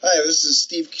Hi, this is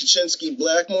Steve Kaczynski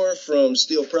Blackmore from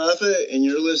Steel Prophet, and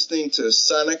you're listening to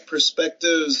Sonic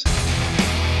Perspectives.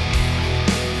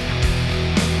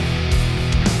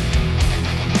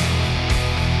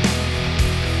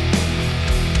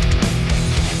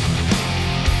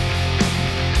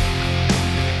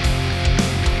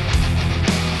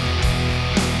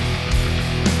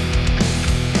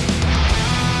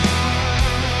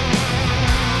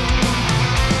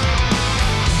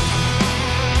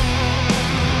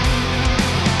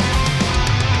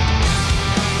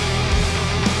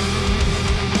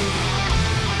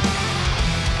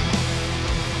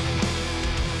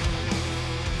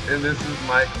 And this is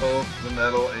Michael, the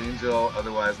Metal Angel,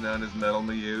 otherwise known as Metal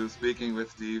Mayu, speaking with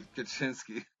Steve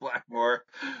Kaczynski Blackmore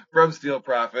from Steel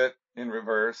Prophet in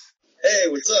reverse. Hey,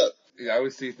 what's up? I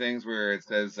always see things where it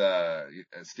says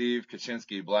Steve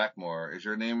Kaczynski Blackmore. Is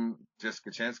your name just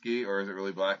Kaczynski, or is it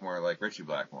really Blackmore like Richie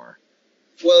Blackmore?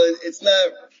 Well, it's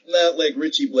not like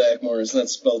Richie Blackmore. It's not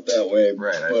spelled that way.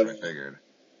 Right, but, I figured.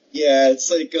 Yeah, it's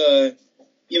like,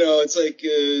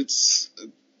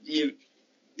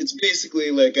 it's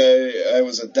basically like I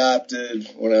was adopted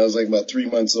when I was like about 3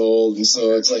 months old, and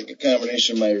so it's like a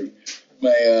combination of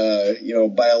my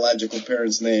biological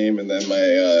parents' name and then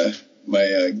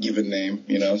my given name,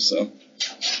 so.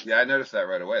 Yeah, I noticed that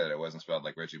right away that it wasn't spelled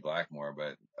like Richie Blackmore,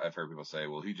 but I've heard people say,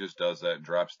 well, he just does that and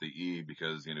drops the E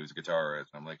because, he's a guitarist.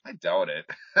 I'm like, I doubt it.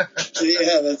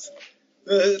 Yeah,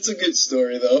 that's a good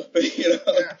story though, Yeah,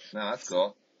 no, that's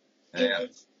cool. Yeah.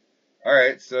 All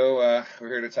right, so we're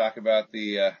here to talk about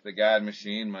the God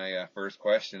Machine. My first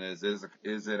question is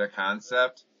it a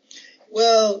concept?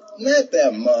 Well, not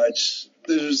that much.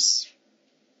 There's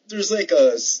like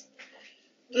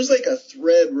a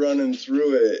thread running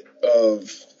through it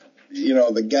of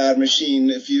the God Machine.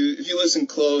 If you listen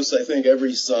close, I think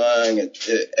every song it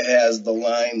has the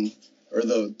line or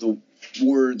the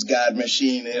words God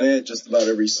Machine in it, just about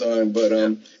every song. But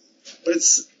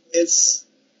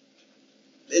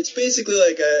it's basically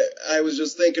like I was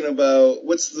just thinking about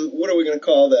what are we gonna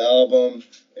call the album,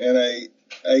 and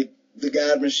the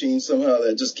God Machine, somehow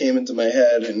that just came into my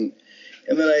head, and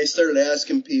then I started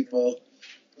asking people,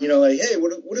 like, hey,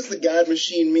 what does the God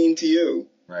Machine mean to you?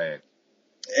 Right.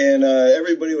 And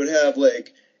everybody would have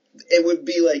it would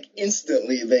be like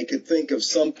instantly they could think of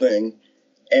something,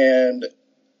 and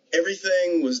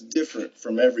everything was different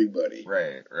from everybody.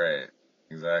 Right,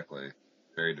 exactly.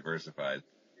 Very diversified.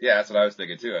 Yeah, that's what I was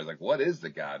thinking too. I was like, what is the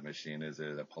God Machine? Is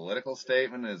it a political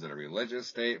statement? Is it a religious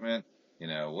statement?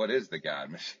 What is the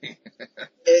God Machine?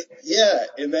 Yeah,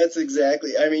 and that's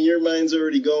exactly, your mind's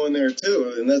already going there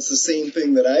too, and that's the same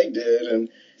thing that I did, and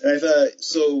I thought,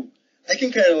 so I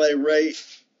can kind of write,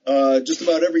 just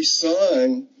about every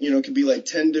song, could be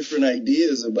 10 different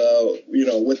ideas about,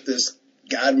 what this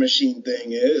God Machine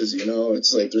thing is,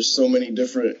 it's like there's so many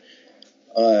different,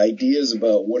 ideas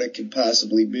about what it could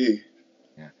possibly be.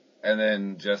 Yeah. And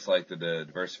then just like the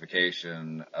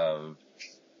diversification of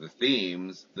the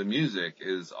themes, the music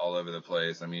is all over the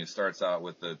place. It starts out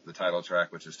with the title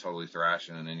track, which is totally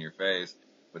thrashing and in your face,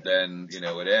 but then,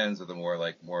 it ends with a more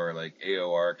like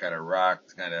AOR kind of rock,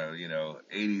 kind of,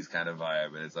 80s kind of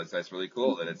vibe. And that's really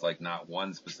cool that it's not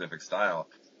one specific style.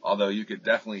 Although you could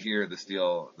definitely hear the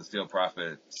Steel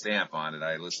Prophet stamp on it.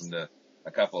 I listened to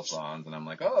a couple songs and I'm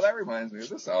like, oh, that reminds me of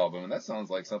this album, and that sounds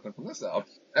like something from this album.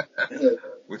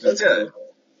 Which is good. Cool.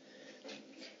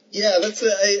 Yeah, I'm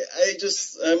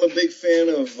a big fan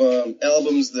of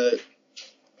albums that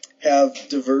have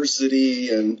diversity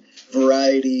and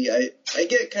variety. I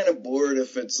get kind of bored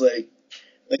if it's like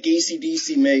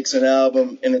AC/DC makes an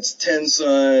album and it's 10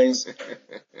 songs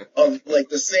of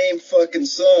the same fucking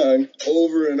song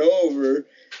over and over, and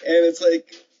it's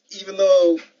even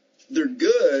though they're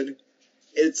good,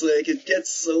 it's it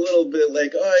gets a little bit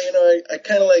I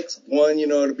kind of like one,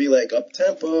 to be up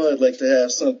tempo. I'd like to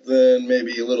have something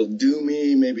maybe a little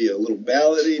doomy, maybe a little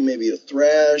ballady, maybe a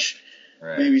thrash,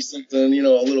 right. Maybe something, a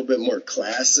little bit more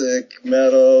classic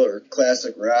metal or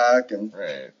classic rock. And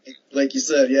right. Like you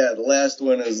said, yeah, the last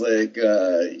one is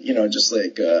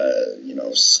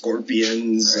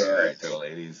Scorpions. Right, total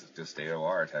 80s, just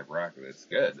AOR type rock. It's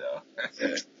good though.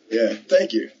 Yeah,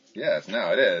 thank you. Yes,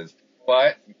 no, it is.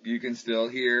 But you can still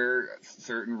hear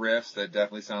certain riffs that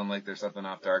definitely sound like there's something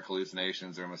off Dark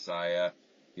Hallucinations or Messiah,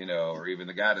 or even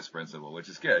the Goddess Principle, which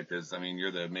is good because,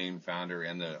 you're the main founder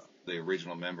and the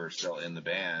original member still in the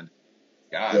band.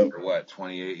 God, yep. For what,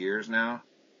 28 years now?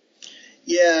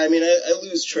 Yeah, I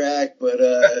lose track, but,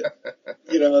 the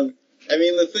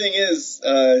thing is,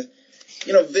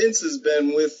 Vince has been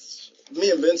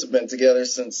me and Vince have been together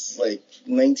since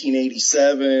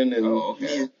 1987, and oh,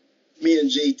 okay. me and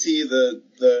JT,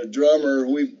 the drummer,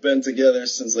 we've been together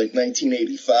since like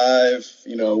 1985.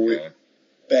 You know, we Okay.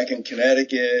 back in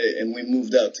Connecticut, and we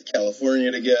moved out to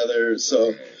California together.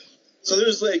 So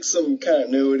there's like some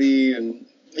continuity, and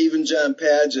even John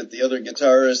Padgett, the other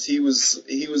guitarist, he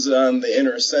was on the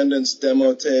Inner Ascendance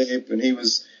demo tape, and he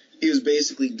was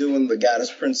basically doing the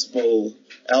Goddess Principle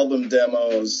album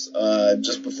demos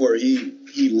just before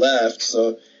he left.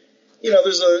 So you know,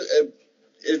 there's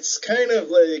it's kind of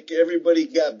like everybody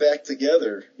got back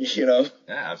together, you know.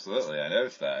 Yeah, absolutely. I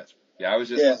noticed that. Yeah, I was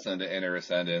just Yeah. listening to Inner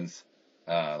Ascendance,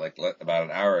 about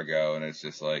an hour ago, and it's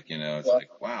just like, it's Wow.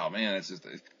 like, wow, man,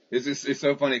 it's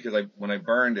so funny because when I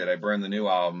burned the new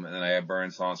album, and then I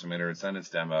burned songs from Inner Ascendance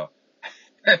demo.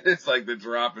 And it's like the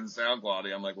drop in sound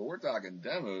quality. I'm like, well, we're talking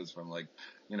demos from like,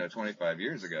 25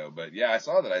 years ago. But yeah, I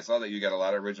saw that you got a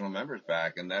lot of original members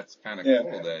back, and that's kind of Yeah.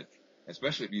 cool that,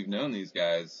 especially if you've known these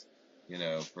guys,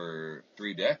 for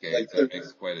 3 decades, Like that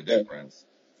makes quite a difference.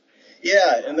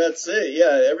 Yeah, and that's it.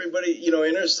 Yeah, everybody, you know,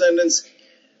 Inner Ascendance,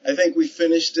 I think we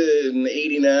finished it in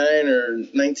 89 or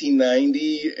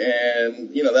 1990,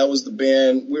 and, you know, that was the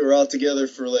band. We were all together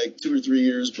for like 2 or 3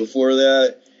 years before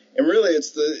that. And really,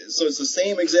 it's the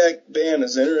same exact band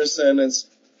as Inner Ascendance,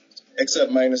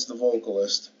 except minus the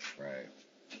vocalist. Right.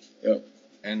 Yep.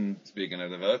 And speaking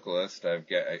of the vocalist, you've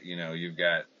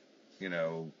got,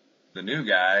 the new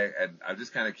guy, and I'm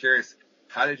just kind of curious,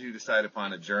 how did you decide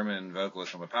upon a German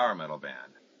vocalist from a power metal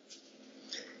band?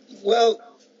 Well,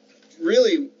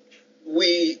 really,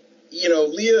 Leah,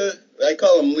 I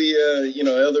call him Leah, you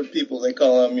know, other people, they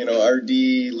call him,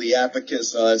 RD,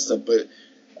 Leapicus, all that stuff, but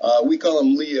we call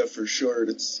him Leah for short.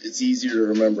 It's easier to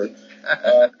remember.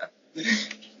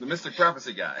 The Mystic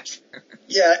Prophecy guy.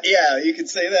 Yeah, you could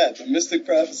say that, the Mystic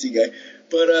Prophecy guy.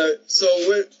 But so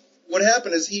what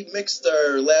happened is he mixed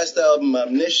our last album,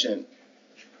 Omniscient,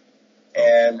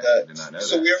 and I did not know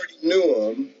so that. we already knew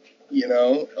him, you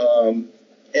know.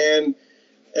 And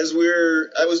as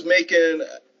I was making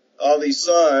all these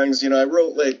songs, you know, I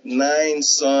wrote like 9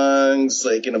 songs,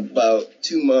 like in about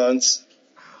 2 months,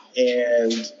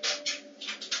 and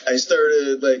I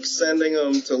started like sending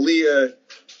them to Leah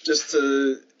just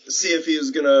to see if he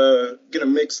was gonna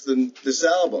mix this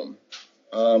album.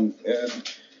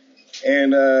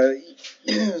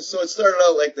 So it started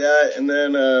out like that, and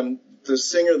then the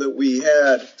singer that we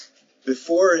had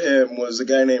before him was a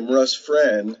guy named Russ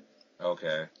Friend.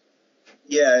 Okay.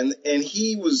 Yeah, and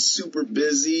he was super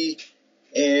busy,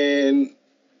 and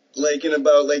like in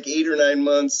about like 8 or 9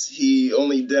 months, he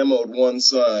only demoed 1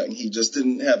 song. He just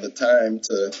didn't have the time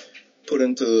to put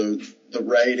into the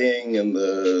writing and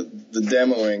the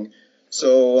demoing.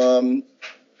 So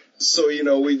you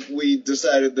know, we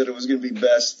decided that it was going to be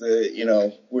best that, you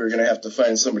know, we were going to have to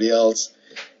find somebody else.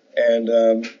 And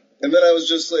then I was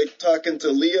just like talking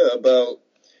to Leah about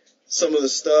some of the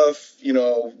stuff, you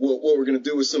know, what we're going to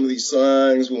do with some of these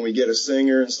songs when we get a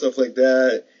singer and stuff like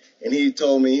that. And he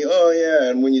told me, oh yeah,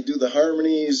 and when you do the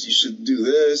harmonies, you should do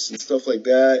this and stuff like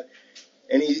that.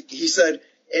 And he said,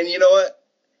 and you know what?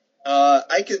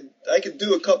 I could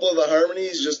do a couple of the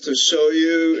harmonies just to show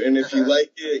you, and if you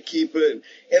like it, keep it.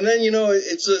 And then, you know,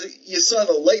 you saw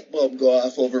the light bulb go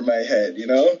off over my head, you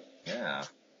know? Yeah.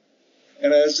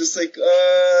 And I was just like,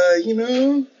 you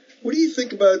know, what do you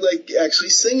think about like actually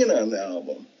singing on the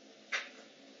album?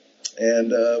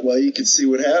 And well, you could see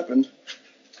what happened.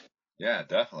 Yeah,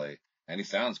 definitely. And he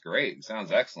sounds great. He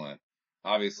sounds excellent.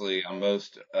 Obviously, I'm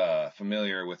most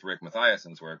familiar with Rick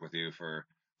Mathiassen's work with you for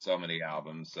so many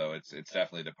albums, so it's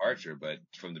definitely a departure. But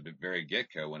from the very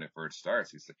get-go, when it first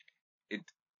starts,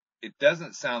 it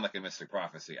doesn't sound like a Mystic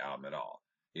Prophecy album at all,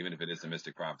 even if it is a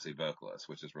Mystic Prophecy vocalist,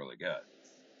 which is really good.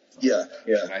 Yeah.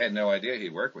 And I had no idea he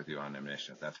worked with you on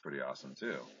Omniscient. That's pretty awesome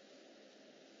too.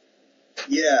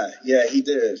 Yeah, he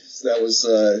did. So that was,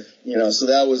 you know, so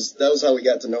that was how we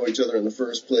got to know each other in the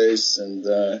first place, and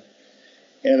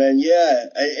then yeah,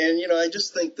 you know, I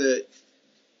just think that,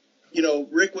 you know,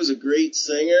 Rick was a great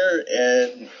singer,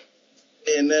 and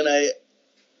then I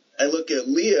look at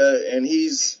Leah, and he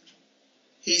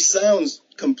sounds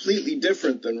completely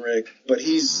different than Rick, but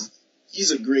he's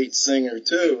a great singer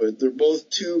too. They're both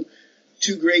two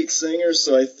great singers,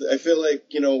 so I feel like,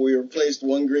 you know, we replaced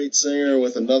one great singer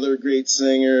with another great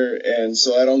singer, and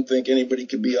so I don't think anybody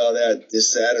could be all that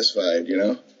dissatisfied, you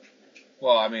know?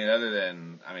 Well, I mean,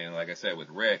 like I said, with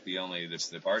Rick, the only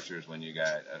departure is when you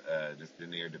got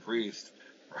Denier DePriest.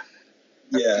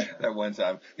 Yeah. That one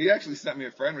time. He actually sent me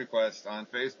a friend request on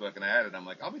Facebook, and I added, I'm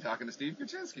like, I'll be talking to Steve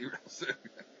Kaczynski real soon.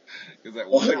 Because that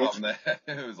one album,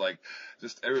 it was like,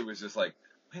 everybody was just like,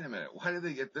 wait a minute, why did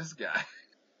they get this guy?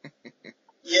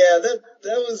 Yeah,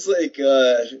 that was like,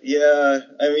 yeah.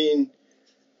 I mean,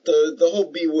 the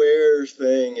whole Beware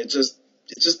thing, it just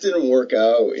didn't work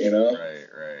out, you know. Right,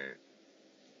 right.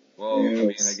 Well, I Yeah,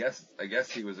 mean, I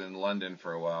guess he was in London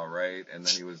for a while, right? And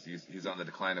then he's on the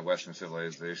Decline of Western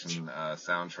Civilization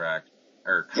soundtrack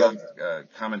or yep.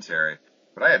 commentary.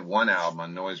 But I had one album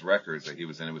on Noise Records that he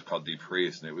was in. It was called Deep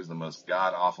Priest, and it was the most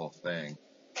god awful thing.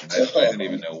 And I didn't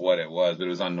even know what it was, but it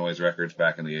was on Noise Records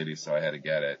back in the '80s, so I had to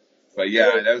get it. But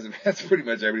yeah, Yep. that's pretty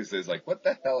much everybody says like, what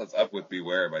the hell is up with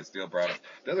Beware by Steel Product?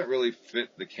 Doesn't really fit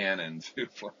the canon too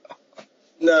well.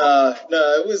 Nah,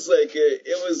 nah, it was like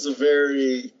it was a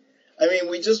very. I mean,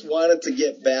 we just wanted to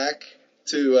get back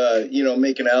to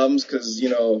making albums because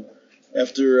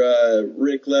after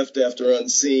Rick left after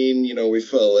Unseen, we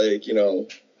felt like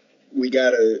we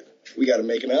gotta we gotta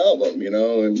make an album,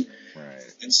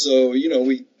 Right. and so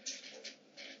we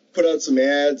put out some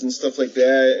ads and stuff like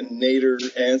that, and Nader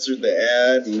answered the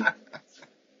ad,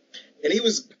 and he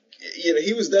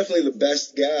was definitely the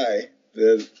best guy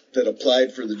that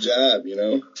applied for the job,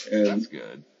 That's and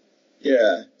good.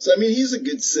 yeah. So I mean, he's a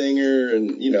good singer,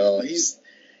 and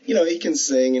he can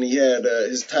sing, and he had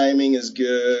his timing is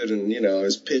good, and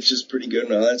his pitch is pretty good,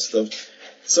 and all that stuff.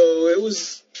 So it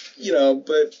was,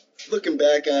 but looking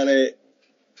back on it,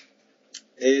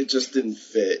 it just didn't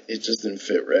fit. It just didn't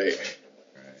fit right.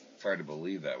 Right. It's hard to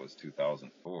believe that was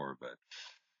 2004, but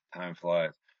time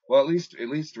flies. Well, at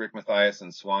least Rick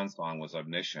Matthias's Swan Song was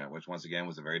Omniscient, which once again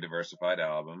was a very diversified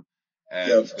album and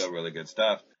Yep. still really good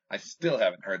stuff. I still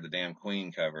haven't heard the damn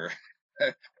Queen cover.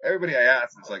 Everybody I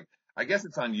ask, it's like, I guess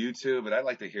it's on YouTube, but I'd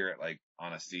like to hear it like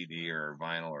on a CD or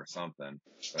vinyl or something.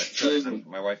 But I still, Mhm.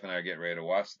 my wife and I are getting ready to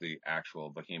watch the actual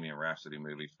Bohemian Rhapsody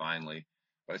movie finally,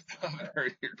 but I still haven't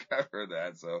heard your cover of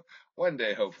that. So one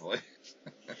day, hopefully.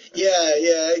 Yeah,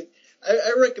 yeah.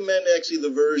 I recommend actually the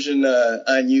version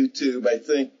on YouTube. I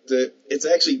think that it's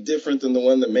actually different than the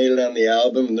one that made it on the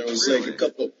album. And there was like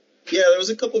Really? there was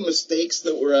a couple mistakes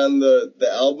that were on the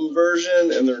album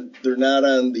version, and they're not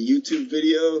on the YouTube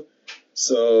video.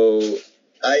 So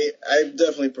I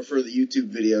definitely prefer the YouTube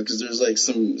video because there's like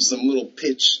some little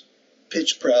pitch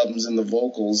problems in the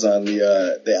vocals on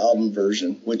the album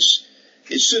version, which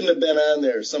it shouldn't have been on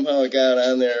there. Somehow it got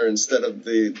on there instead of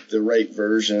the right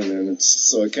version, and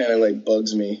so it kind of like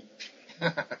bugs me.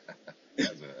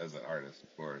 As an artist,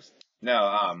 of course. No,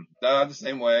 I'm the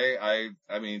same way.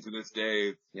 I mean, to this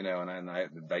day,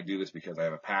 I do this because I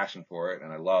have a passion for it,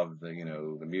 and I love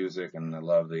the music, and I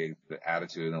love the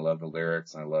attitude, and I love the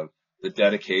lyrics, and I love the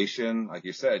dedication. Like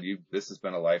you said, this has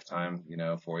been a lifetime,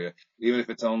 for you. Even if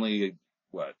it's only,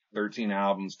 13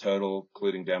 albums total,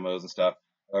 including demos and stuff,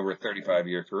 over a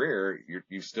 35-year career,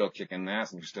 you're still kicking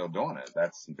ass and you're still doing it.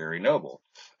 That's very noble.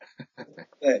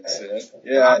 Thanks. And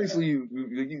Yeah. obviously,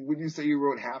 would you say you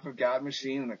wrote half of God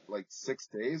Machine in like 6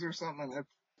 days or something?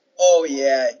 Oh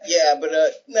yeah, yeah, but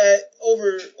nah,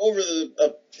 over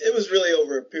it was really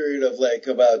over a period of like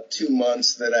about 2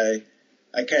 months that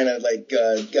I kind of like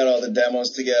got all the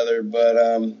demos together, but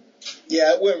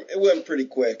yeah, it went pretty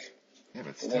quick. Yeah,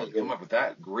 but It still, went to come good. up with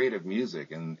that great of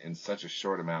music in such a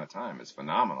short amount of time is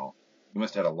phenomenal. You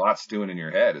must have had a lot stewing in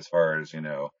your head as far as,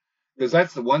 because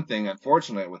that's the one thing,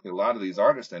 unfortunate with a lot of these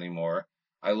artists anymore.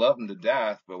 I love them to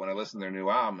death, but when I listen to their new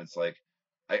album, it's like,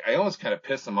 I almost kind of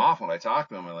piss them off when I talk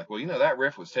to them. I'm like, well, that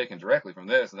riff was taken directly from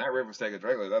this, and that riff was taken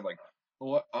directly from that. Like,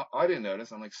 well, I didn't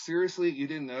notice. I'm like, seriously, you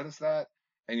didn't notice that?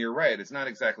 And you're right. It's not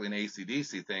exactly an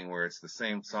AC/DC thing where it's the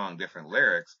same song, different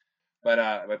lyrics. But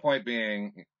my point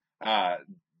being, uh,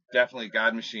 definitely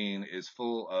God Machine is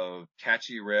full of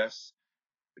catchy riffs,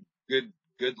 good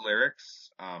good lyrics.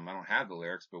 I don't have the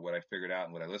lyrics, but what I figured out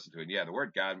and what I listened to, and yeah, the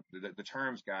word God, the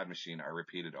terms God Machine are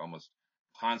repeated almost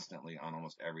constantly on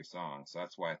almost every song. So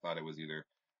that's why I thought it was either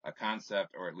a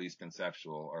concept or at least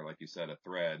conceptual, or like you said, a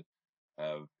thread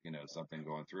of something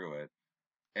going through it.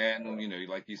 And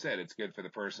like you said, it's good for the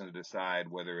person to decide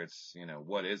whether it's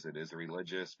what is it? Is it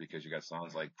religious because you got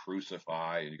songs like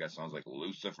Crucify and you got songs like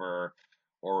Lucifer,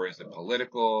 or is it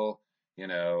political?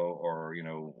 Or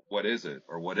what is it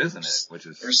or what isn't it? Which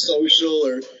is Or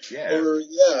social, yeah, or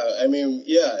yeah, I mean,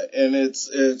 yeah, and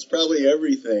it's probably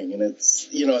everything, and it's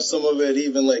some of it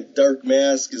even like Dark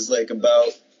Mask is like about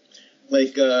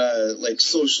like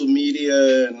social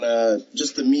media and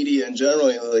just the media in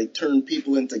general, like turn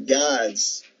people into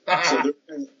gods. So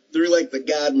they're like the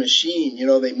God machine,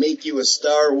 they make you a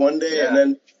star one day, and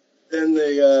yeah, then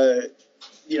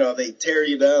they tear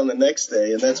you down the next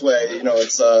day, and that's why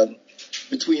it's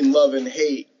between love and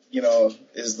hate,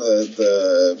 is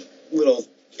the little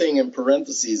thing in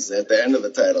parentheses at the end of the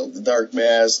title, the Dark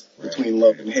Mask right, between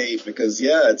love right, and hate, because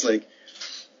yeah, it's like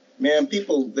man,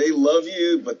 people, they love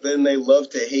you, but then they love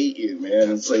to hate you,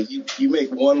 man. It's like you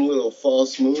make one little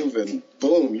false move and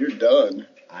boom, you're done.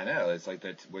 I know. It's like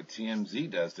that what TMZ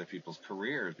does to people's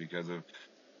careers because of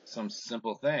some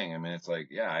simple thing. I mean, it's like,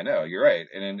 yeah, I know, you're right.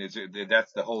 And then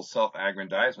that's the whole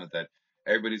self-aggrandizement that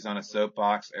everybody's on a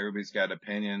soapbox, everybody's got an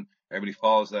opinion, everybody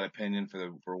follows that opinion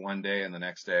for one day, and the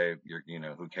next day,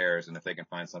 who cares? And if they can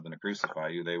find something to crucify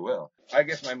you, they will. I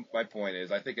guess my point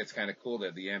is, I think it's kind of cool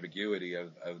that the ambiguity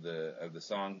of the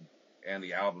song and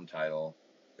the album title,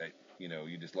 that,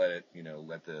 you just let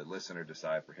the listener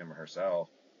decide for him or herself.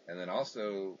 And then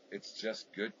also, it's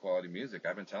just good quality music.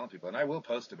 I've been telling people, and I will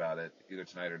post about it either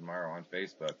tonight or tomorrow on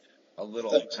Facebook, a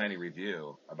little tiny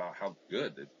review about how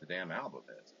good the damn album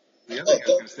is. The other thing I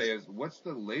was going to say is, what's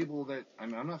the label that,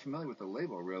 I'm not familiar with the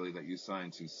label really that you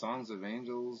signed to, Songs of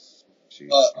Angels?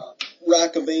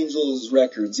 Rock of Angels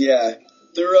Records, yeah.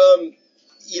 They're,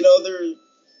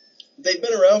 they've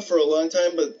been around for a long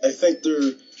time, but I think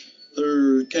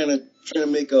they're kind of trying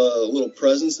to make a little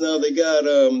presence now. They got,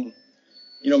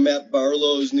 Matt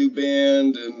Barlow's new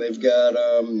band, and they've got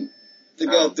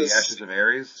The Ashes of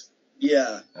Aries?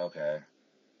 Yeah. Okay.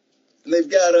 And they've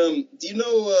got, do you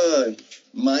know,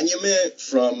 Monument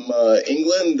from,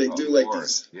 England? They do like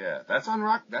these. Yeah. That's on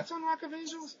Rock of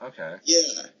Angels? Okay.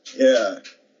 Yeah.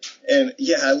 And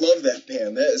yeah, I love that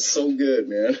band. That is so good,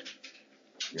 man.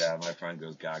 Yeah, my friend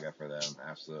goes gaga for them.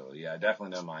 Absolutely. Yeah,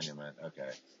 definitely no Monument. Okay.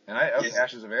 And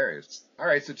Ashes of Aries. All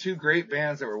right, so two great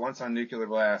bands that were once on Nuclear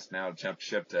Blast now jumped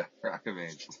ship to Rock of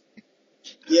Angels.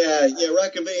 Yeah,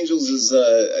 Rock of Angels is,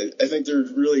 I think they're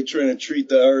really trying to treat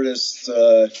the artists,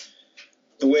 the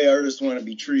way artists want to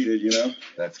be treated,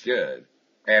 That's good.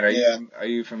 And are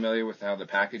you familiar with how the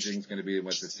packaging is going to be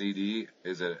with the CD?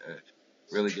 Is it a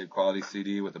really good quality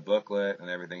CD with a booklet and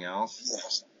everything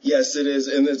else? Yes, it is.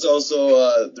 And it's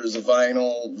also, there's a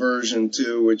vinyl version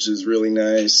too, which is really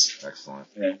nice. Excellent.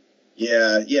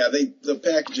 Yeah, the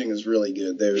packaging is really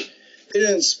good. They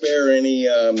didn't spare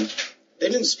anything,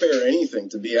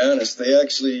 to be honest. They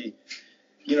actually,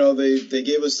 they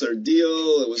gave us their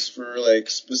deal. It was for like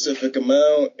specific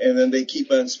amount, and then they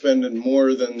keep on spending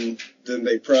more than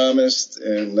they promised.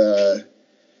 And,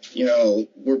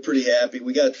 we're pretty happy.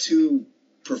 We got 2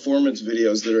 performance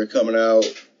videos that are coming out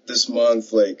this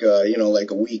month, like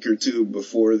a week or 2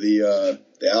 before the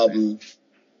album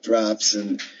drops,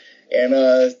 and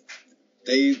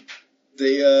they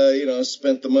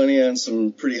spent the money on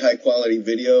some pretty high quality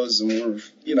videos, and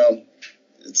we're,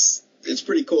 it's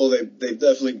pretty cool. They've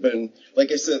definitely been,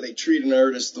 like I said, they treat an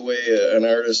artist the way an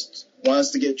artist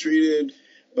wants to get treated,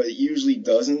 but usually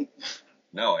doesn't.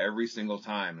 No, every single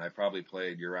time. And I probably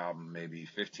played your album maybe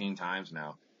 15 times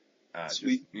now.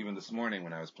 Sweet. Even this morning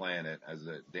when I was playing it, as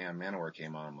the damn Manowar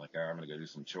came on, I'm like, all right, I'm going to go do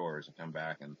some chores and come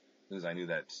back. And as soon as I knew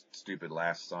that stupid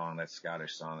last song, that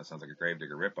Scottish song that sounds like a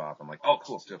Gravedigger ripoff, I'm like, oh,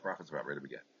 cool, Steel Prophet's about ready to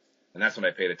begin. And that's when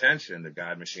I paid attention to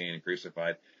God Machine and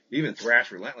Crucified. Even Thrash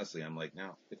Relentlessly, I'm like,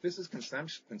 now, if this is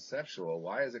conceptual,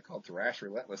 why is it called Thrash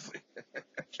Relentlessly?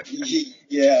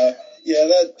 Yeah,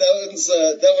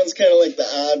 that one's kind of like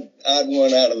the odd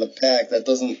one out of the pack. That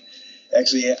doesn't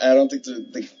actually, I don't think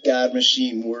the God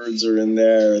Machine words are in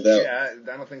there. Yeah,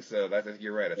 I don't think so. I think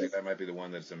you're right. I think that might be the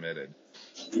one that's omitted.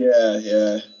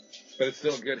 Yeah. But it's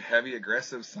still a good, heavy,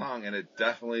 aggressive song, and it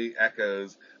definitely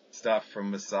echoes stuff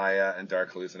from Messiah and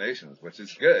Dark Hallucinations, which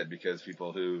is good because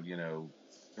people who,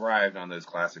 thrived on those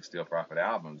classic Steel Prophet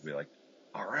albums be like,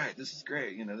 all right, this is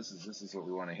great. This is what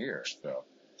we want to hear. So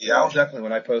yeah, I'll definitely,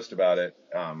 when I post about it,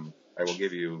 I will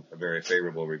give you a very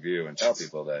favorable review and tell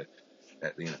people that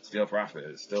Steel Prophet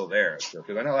is still there.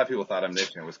 Because I know a lot of people thought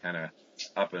Omniscient was kind of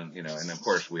up and, and of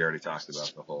course we already talked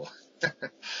about the whole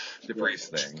the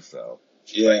Priest thing. So,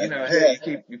 yeah. But,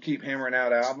 hey, you keep hammering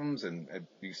out albums and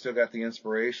you still got the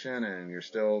inspiration and you're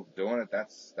still doing it.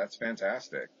 That's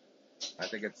fantastic. I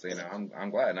think it's, I'm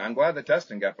glad. And I'm glad that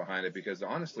Teston got behind it because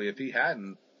honestly, if he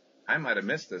hadn't, I might have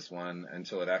missed this one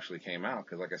until it actually came out.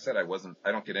 Because like I said,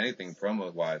 I don't get anything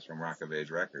promo-wise from Rock of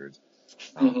Age Records.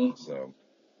 So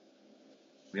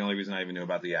the only reason I even knew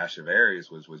about the Ash of Aries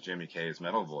was Jimmy K's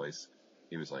metal voice.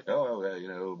 He was like,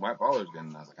 White Baller's good.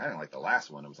 And I was like, I didn't like the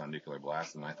last one. It was on Nuclear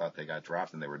Blast. And I thought they got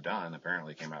dropped and they were done.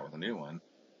 Apparently came out with a new one.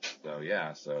 So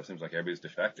yeah, so it seems like everybody's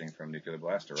defecting from Nuclear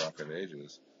Blast to Rock of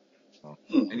Ages. So,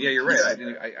 and yeah, you're right.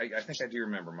 I think I do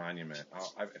remember Monument.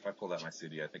 If I pulled out my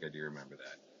CD, I think I do remember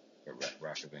that.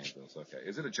 Rock of Angels. Okay.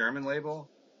 Is it a German label?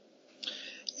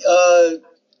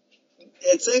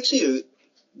 It's actually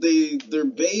they're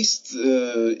based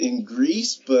in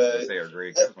Greece, but they are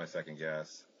Greek. That's my second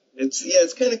guess.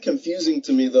 It's kind of confusing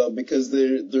to me though because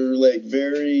they're like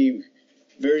very,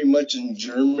 very much in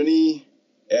Germany,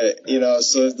 You know,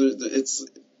 so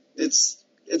it's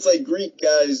like Greek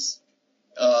guys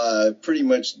pretty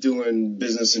much doing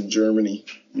business in Germany,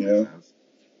 you know?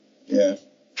 Yeah.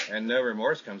 And No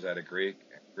Remorse comes out of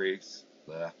Greeks,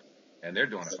 and they're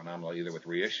doing it phenomenal either with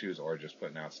reissues or just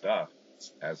putting out stuff,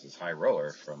 as is High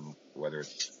Roller from whether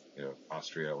it's, you know,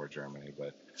 Austria or Germany.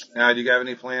 But now, do you have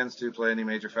any plans to play any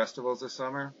major festivals this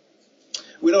summer?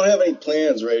 We don't have any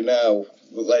plans right now.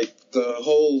 Like the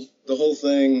whole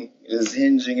thing is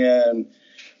hinging on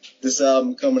this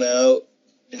album coming out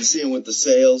and seeing what the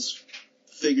sales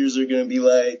figures are going to be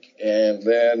like, and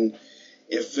then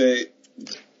if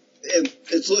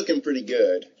it's looking pretty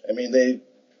good. I mean,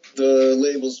 the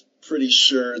label's pretty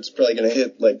sure it's probably going to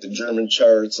hit like the German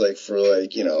charts, like for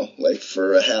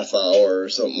for a half hour or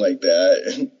something like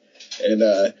that, and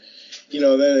you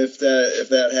know, then if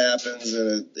that happens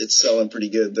and it's selling pretty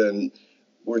good, then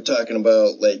we're talking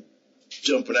about like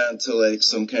jumping onto like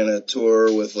some kind of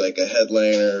tour with like a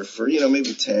headliner for, you know,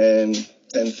 maybe 10,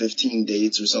 15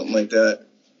 dates or something like that.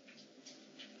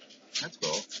 That's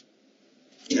cool.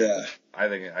 Yeah. I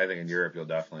think in Europe you'll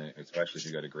definitely, especially if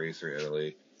you go to Greece or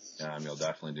Italy, you'll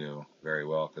definitely do very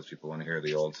well because people want to hear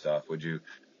the old stuff. Would you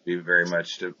be very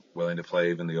much willing to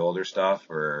play even the older stuff,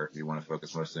 or do you want to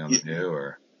focus mostly on the new,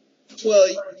 or? Well,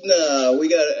 no, we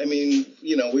got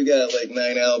like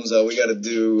 9 albums out. We got to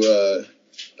do,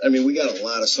 we got a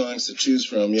lot of songs to choose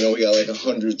from. You know, we got like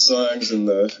 100 songs in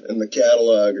the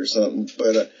catalog or something.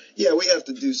 But, yeah, we have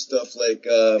to do stuff like,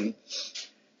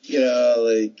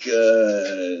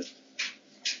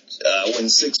 When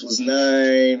 6 Was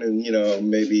 9 and, you know,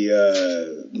 maybe,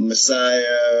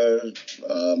 Messiah,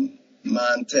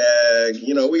 Montag.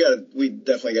 You know, we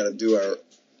definitely got to do our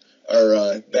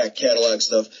back catalog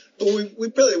stuff, but we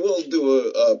probably will do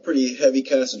a pretty heavy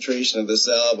concentration of this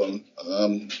album,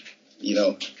 you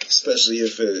know, especially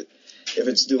if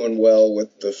it's doing well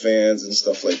with the fans and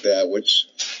stuff like that, which,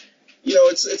 you know,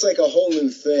 it's like a whole new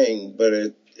thing, but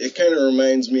it kind of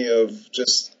reminds me of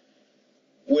just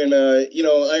when, you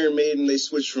know, Iron Maiden, they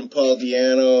switched from Paul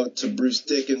Di'Anno to Bruce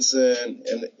Dickinson,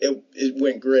 and it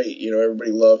went great, you know,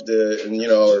 everybody loved it, and, you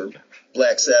know, or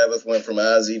Black Sabbath went from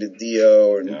Ozzy to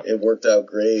Dio, and It worked out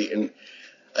great. And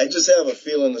I just have a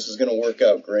feeling this is going to work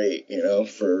out great, you know,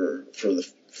 for the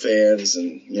fans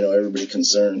and, you know, everybody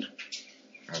concerned.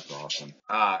 That's awesome.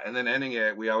 And then ending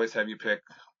it, we always have you pick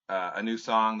a new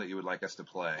song that you would like us to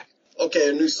play. Okay,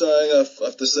 a new song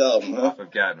off this album, huh? Off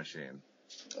of God Machine.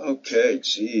 Okay,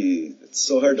 gee, it's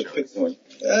so hard to pick one.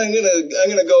 I'm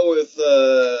gonna go with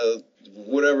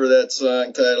whatever that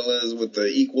song title is with the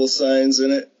equal signs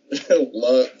in it.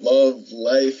 love,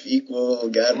 life, equal,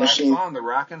 God Machine. Song, the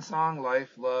rockin' song, Life,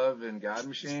 Love, and God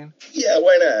Machine? Yeah,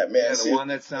 why not, man? Yeah, the one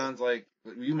that sounds like,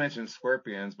 you mentioned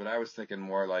Scorpions, but I was thinking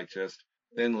more like just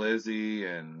Thin Lizzy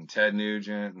and Ted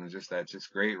Nugent and just that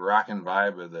great rockin'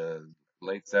 vibe of the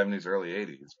late 70s, early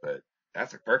 80s. But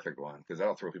that's a perfect one because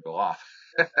that'll throw people off.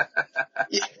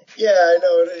 Yeah, I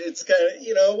know. It's kind of,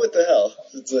 you know, what the hell?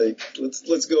 It's like,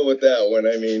 let's go with that one.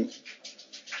 I mean,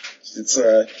 it's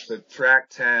so track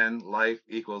 10, Life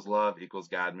equals Love equals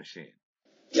God Machine.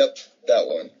 Yep, that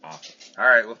one. Awesome. All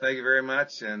right, well, thank you very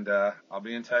much, and I'll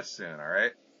be in touch soon, all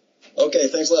right? Okay,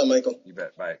 thanks a lot, Michael. You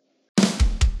bet. Bye.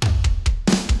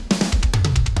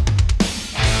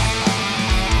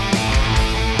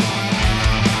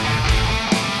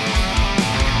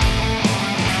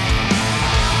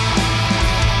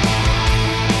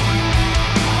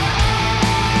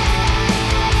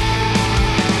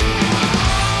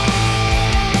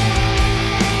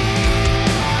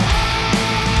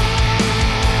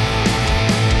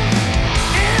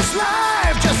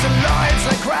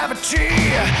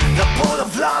 The pull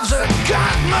of love's a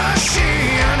God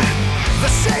machine. They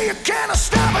say you cannot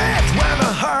stop it when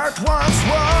the heart wants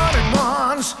what it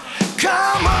wants.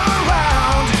 Come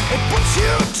around, it puts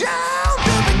you down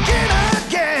to begin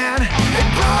again. It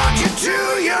brought you to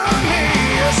your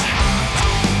knees.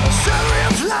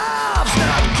 Serious love's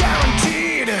not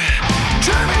guaranteed.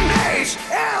 Terminate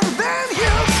and then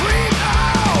you freak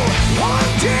out.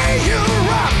 One day you're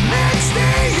up, next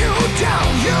day you're down.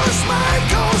 Your smile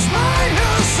goes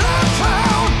minus a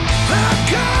crown. The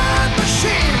God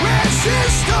machine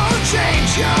resists all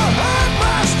change. Your heart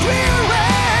must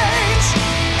rearrange.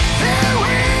 There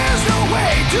is no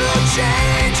way to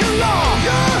change alone.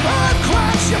 Your heart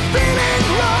cracks, you're feeling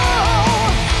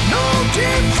wrong. No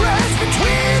difference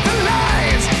between the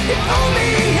lines. It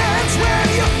only ends when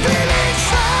you're feeling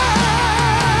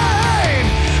fine.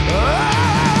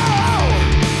 Oh.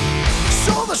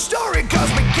 So the story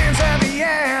goes, begins and the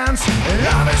ends.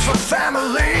 Love is for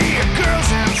family, girls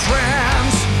and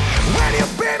friends. When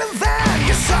you're better than,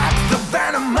 you suck the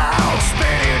venom out,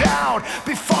 spit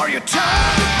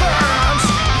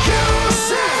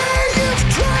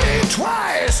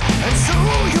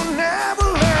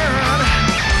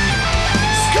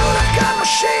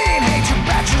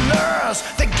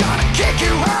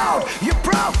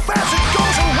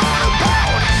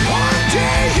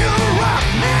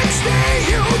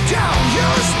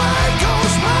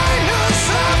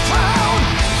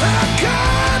The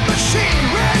God machine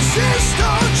resists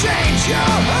all change.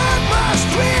 Your heart must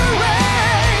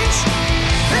rearrange.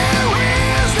 There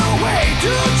is no way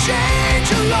to change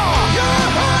alone. Your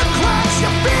heart clocks,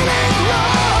 you're feeling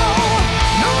low.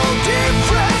 No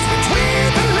difference between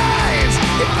the lines.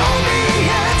 It only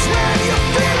ends when you're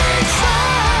feeling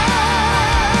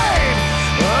fine.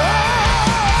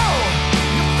 Oh,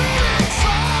 you're feeling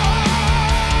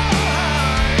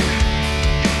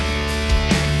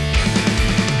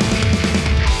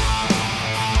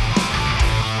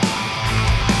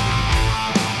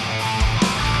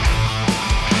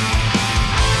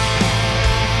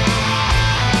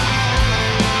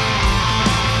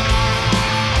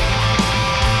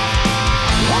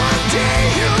One day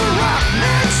you rock,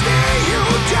 next day you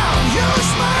down. Your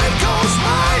smile goes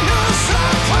minus a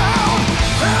cloud.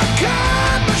 The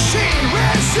God machine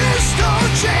resists all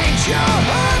change. Your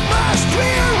heart must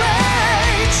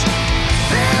rearrange.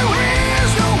 There is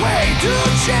no way to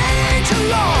change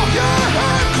alone.